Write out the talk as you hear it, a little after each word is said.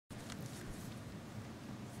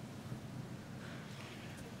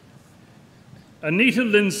Anita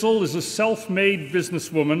Linsell is a self-made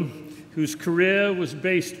businesswoman whose career was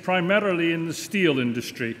based primarily in the steel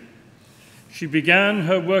industry. She began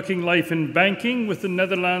her working life in banking with the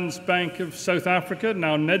Netherlands Bank of South Africa,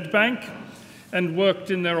 now Nedbank, and worked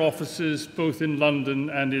in their offices both in London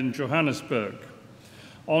and in Johannesburg.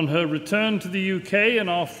 On her return to the UK and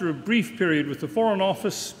after a brief period with the Foreign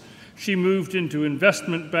Office, she moved into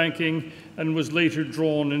investment banking and was later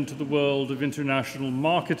drawn into the world of international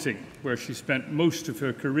marketing, where she spent most of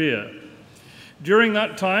her career. During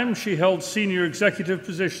that time, she held senior executive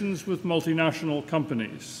positions with multinational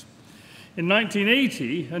companies. In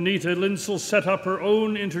 1980, Anita Linsell set up her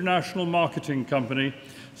own international marketing company,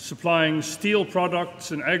 supplying steel products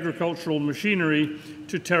and agricultural machinery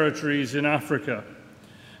to territories in Africa.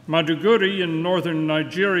 Maiduguri in northern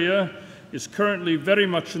Nigeria is currently very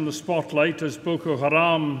much in the spotlight as Boko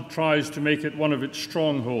Haram tries to make it one of its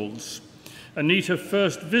strongholds. Anita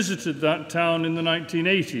first visited that town in the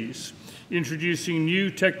 1980s, introducing new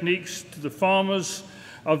techniques to the farmers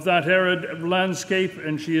of that arid landscape,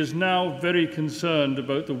 and she is now very concerned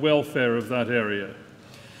about the welfare of that area.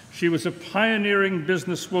 She was a pioneering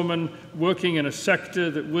businesswoman working in a sector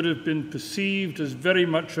that would have been perceived as very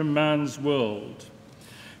much a man's world.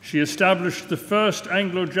 She established the first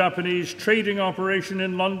Anglo-Japanese trading operation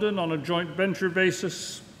in London on a joint venture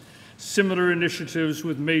basis. Similar initiatives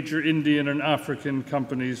with major Indian and African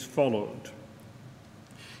companies followed.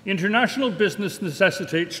 International business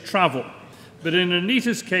necessitates travel, but in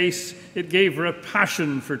Anita's case, it gave her a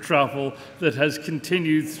passion for travel that has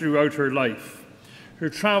continued throughout her life. Her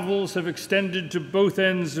travels have extended to both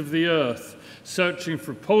ends of the earth, searching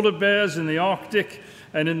for polar bears in the Arctic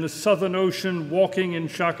and in the Southern Ocean, walking in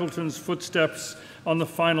Shackleton's footsteps on the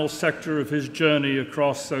final sector of his journey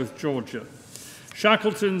across South Georgia.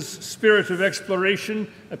 Shackleton's spirit of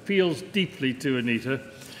exploration appeals deeply to Anita,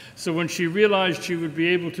 so when she realized she would be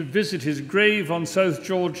able to visit his grave on South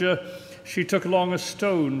Georgia, she took along a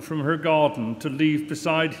stone from her garden to leave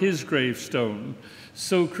beside his gravestone,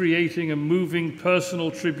 so creating a moving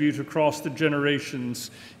personal tribute across the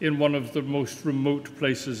generations in one of the most remote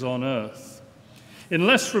places on Earth. In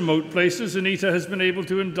less remote places, Anita has been able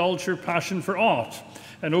to indulge her passion for art,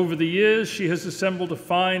 and over the years she has assembled a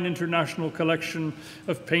fine international collection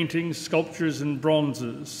of paintings, sculptures, and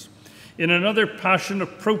bronzes. In another passion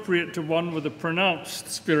appropriate to one with a pronounced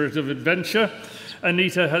spirit of adventure,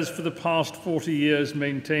 Anita has for the past 40 years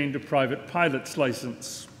maintained a private pilot's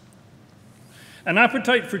license. An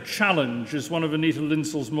appetite for challenge is one of Anita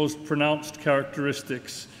Linsell's most pronounced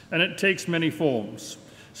characteristics, and it takes many forms.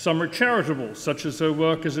 Some are charitable, such as her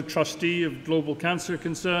work as a trustee of Global Cancer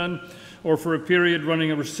Concern, or for a period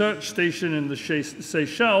running a research station in the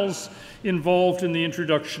Seychelles, involved in the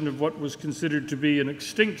introduction of what was considered to be an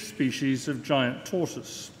extinct species of giant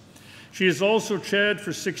tortoise. She has also chaired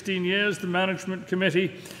for 16 years the management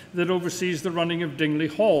committee that oversees the running of Dingley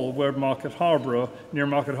Hall, near Market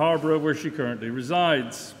Harborough, where she currently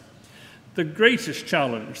resides. The greatest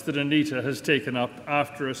challenge that Anita has taken up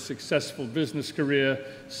after a successful business career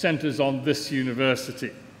centers on this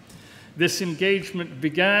university. This engagement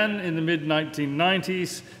began in the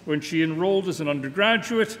mid-1990s when she enrolled as an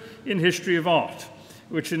undergraduate in history of art,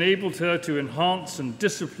 which enabled her to enhance and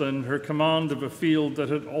discipline her command of a field that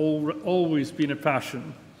had always been a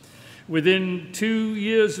passion. Within 2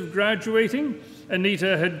 years of graduating,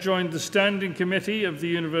 Anita had joined the standing committee of the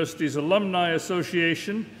university's Alumni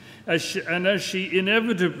Association, as she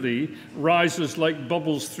inevitably rises like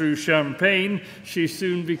bubbles through champagne, she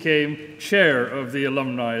soon became chair of the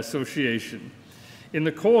Alumni Association. In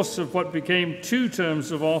the course of what became 2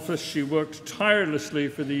 terms of office, she worked tirelessly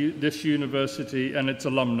for this university and its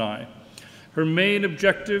alumni. Her main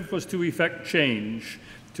objective was to effect change,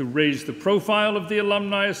 to raise the profile of the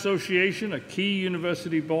Alumni Association, a key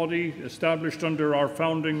university body established under our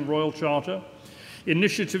founding Royal Charter.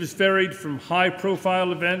 Initiatives varied from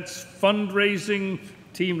high-profile events, fundraising,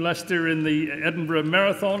 Team Leicester in the Edinburgh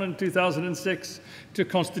Marathon in 2006, to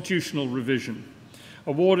constitutional revision.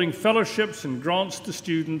 Awarding fellowships and grants to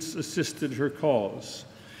students assisted her cause.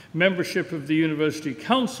 Membership of the University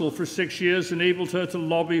Council for 6 years enabled her to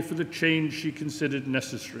lobby for the change she considered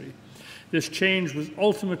necessary. This change was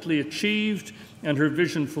ultimately achieved and her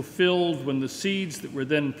vision fulfilled when the seeds that were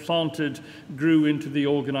then planted grew into the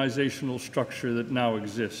organizational structure that now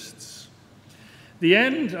exists. The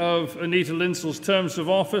end of Anita Linsell's terms of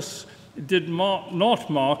office did not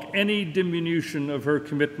mark any diminution of her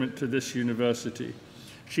commitment to this university.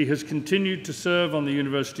 She has continued to serve on the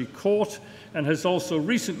university court and has also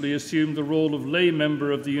recently assumed the role of lay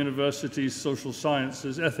member of the university's Social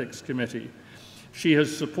Sciences Ethics Committee. She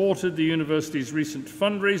has supported the university's recent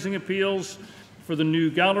fundraising appeals for the new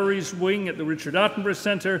Galleries wing at the Richard Attenborough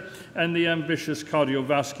Centre and the ambitious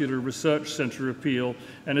Cardiovascular Research Centre of Peel,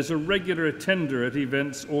 and is a regular attender at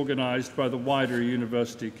events organised by the wider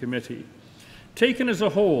university committee. Taken as a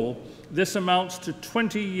whole, this amounts to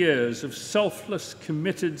 20 years of selfless,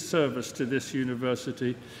 committed service to this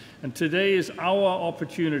university, and today is our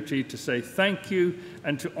opportunity to say thank you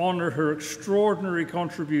and to honour her extraordinary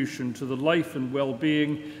contribution to the life and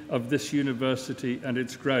well-being of this university and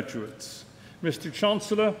its graduates. Mr.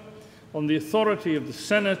 Chancellor, on the authority of the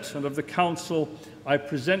Senate and of the Council, I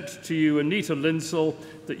present to you Anita Linsell,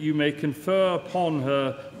 that you may confer upon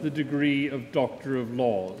her the degree of Doctor of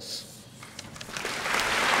Laws.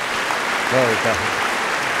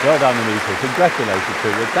 Well done, Anita. Congratulations to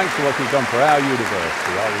you. Thanks for what you've done for our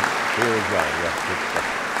university. I was here as well. Yes, good stuff.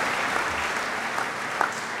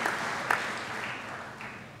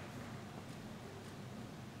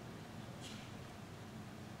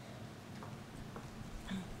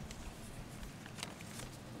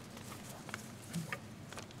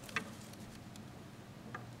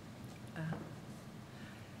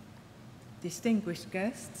 Distinguished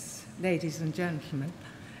guests, ladies and gentlemen,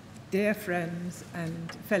 dear friends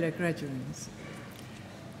and fellow graduates,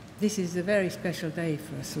 this is a very special day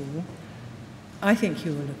for us all. I think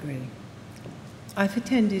you will agree. I've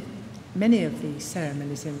attended many of these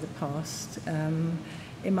ceremonies in the past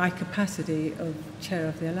in my capacity of chair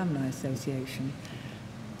of the Alumni Association.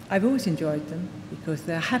 I've always enjoyed them because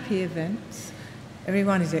they're happy events,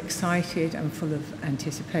 everyone is excited and full of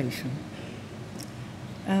anticipation.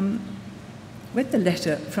 When the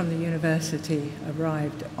letter from the university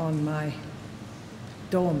arrived on my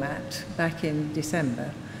doormat back in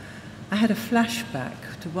December, I had a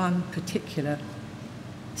flashback to one particular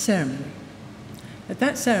ceremony. At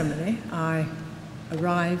that ceremony, I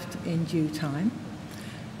arrived in due time,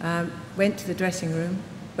 went to the dressing room,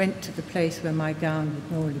 went to the place where my gown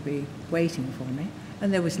would normally be waiting for me,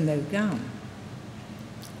 and there was no gown.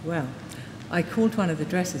 Well, I called one of the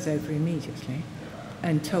dressers over immediately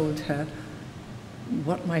and told her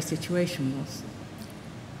what my situation was.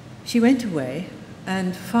 She went away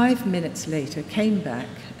and 5 minutes later came back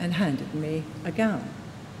and handed me a gown,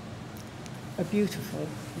 a beautiful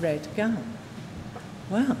red gown.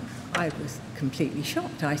 Well, I was completely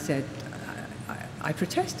shocked. I said, I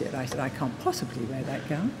protested. I said, I can't possibly wear that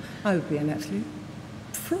gown. I would be an absolute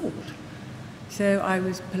fraud. So I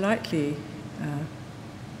was politely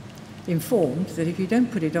informed that if you don't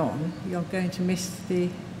put it on, you're going to miss the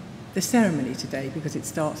ceremony today because it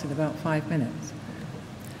starts in about 5 minutes.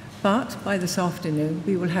 But by this afternoon,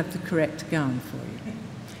 we will have the correct gown for you.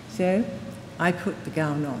 So I put the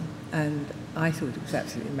gown on, and I thought it was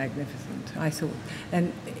absolutely magnificent. I thought,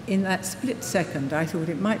 and in that split second, I thought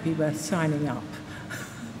it might be worth signing up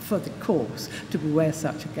for the course to wear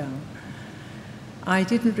such a gown. I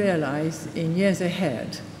didn't realise in years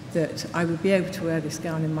ahead that I would be able to wear this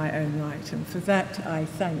gown in my own right, and for that I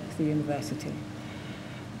thank the university,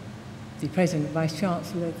 the President,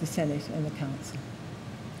 Vice-Chancellor, the Senate and the Council.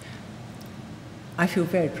 I feel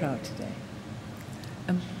very proud today.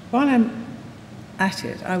 And while I'm at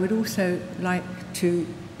it, I would also like to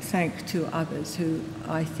thank two others who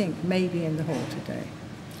I think may be in the hall today.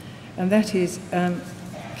 And that is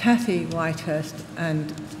Cathy Whitehurst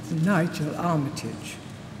and Nigel Armitage.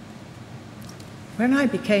 When I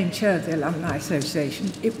became chair of the Alumni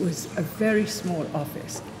Association, it was a very small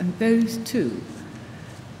office, and those two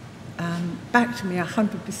backed me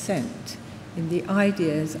 100% in the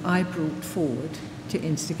ideas I brought forward to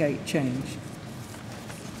instigate change.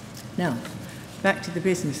 Now, back to the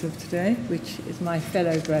business of today, which is my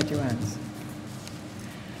fellow graduates.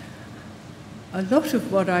 A lot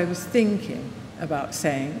of what I was thinking about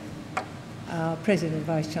saying, our President and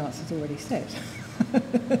Vice-Chancellor has already said.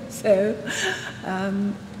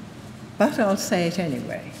 But I'll say it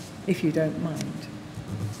anyway, if you don't mind.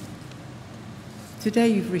 Today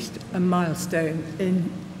you've reached a milestone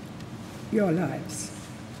in your lives.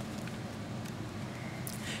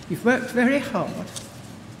 You've worked very hard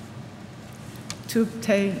to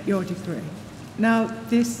obtain your degree. Now,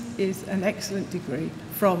 this is an excellent degree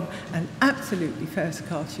from an absolutely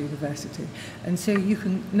first-class university, and so you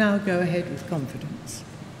can now go ahead with confidence.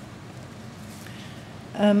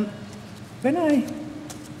 When I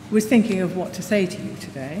was thinking of what to say to you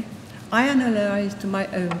today, I analysed my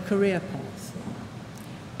own career path,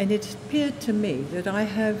 and it appeared to me that I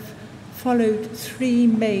have followed three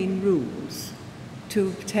main rules to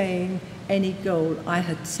obtain any goal I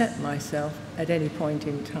had set myself at any point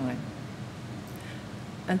in time.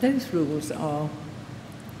 And those rules are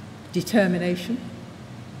determination,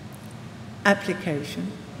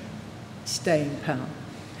 application, staying power.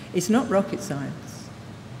 It's not rocket science.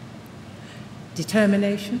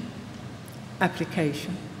 Determination,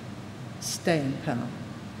 application, stay in power.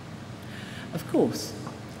 Of course,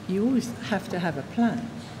 you always have to have a plan,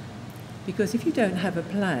 because if you don't have a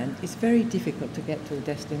plan, it's very difficult to get to a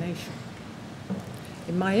destination.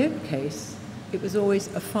 In my own case, it was always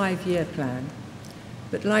a 5-year plan,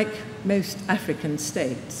 but like most African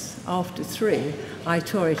states, after 3, I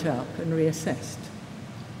tore it up and reassessed.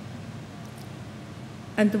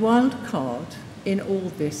 And the wild card in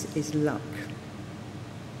all this is luck.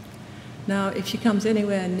 Now, if she comes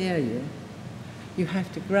anywhere near you, you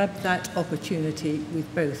have to grab that opportunity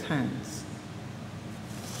with both hands.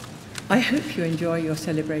 I hope you enjoy your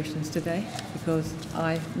celebrations today, because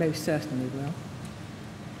I most certainly will.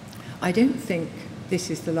 I don't think this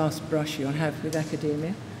is the last brush you'll have with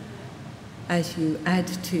academia. As you add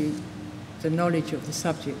to the knowledge of the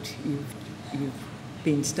subject you've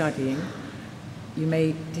been studying, you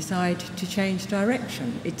may decide to change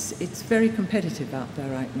direction. It's very competitive out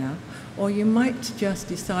there right now. Or you might just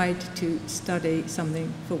decide to study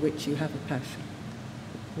something for which you have a passion,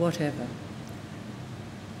 whatever.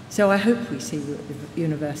 So I hope we see you at the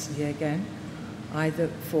university again, either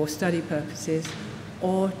for study purposes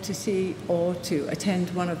or to attend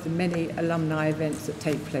one of the many alumni events that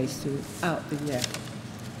take place throughout the year.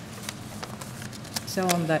 So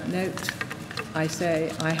on that note, I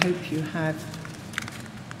say I hope you have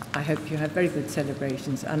very good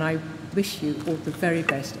celebrations, and I wish you all the very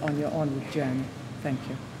best on your onward journey. Thank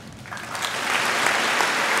you.